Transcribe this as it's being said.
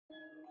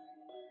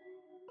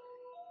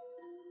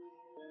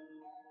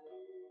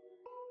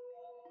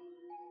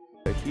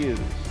Hughes.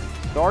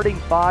 Starting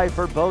 5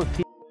 for both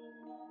teams.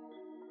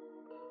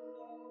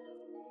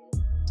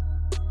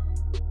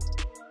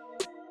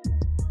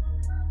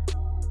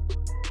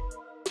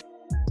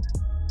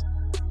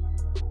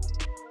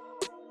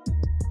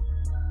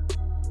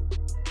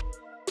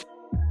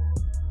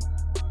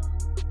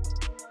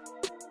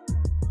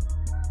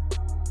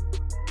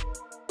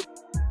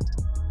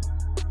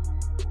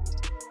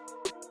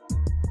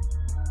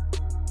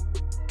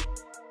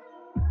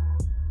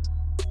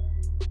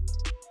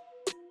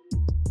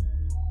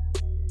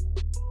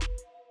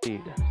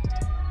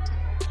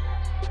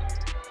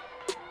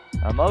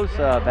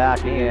 Amosa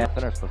back in.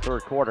 Finished the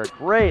third quarter.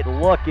 Great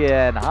look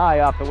in.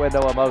 High off the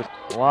window. Amosa.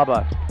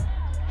 Waba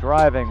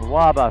driving.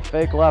 Waba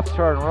fake left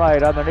turn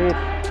right underneath.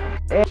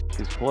 And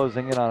she's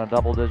closing in on a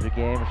double-digit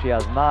game. She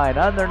has 9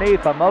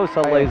 underneath.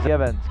 Amosa lays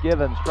Givens.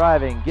 Givens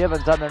driving.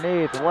 Givens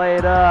underneath.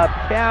 Laid up.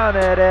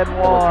 Counted and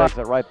one. Takes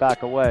it right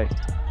back away.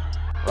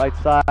 Right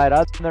side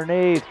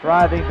underneath.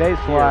 Driving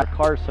baseline.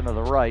 Carson to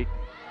the right.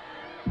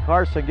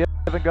 Carson give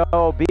and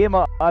go.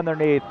 Beema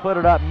underneath. Put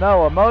it up.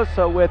 No.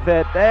 Amosa with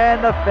it.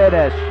 And the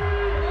finish.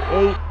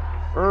 8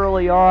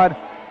 early on.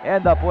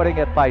 End up winning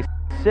it by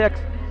 6.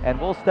 And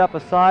we'll step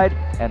aside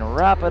and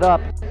wrap it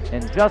up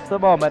in just a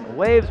moment.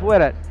 Waves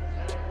win it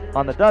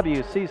on the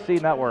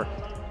WCC Network.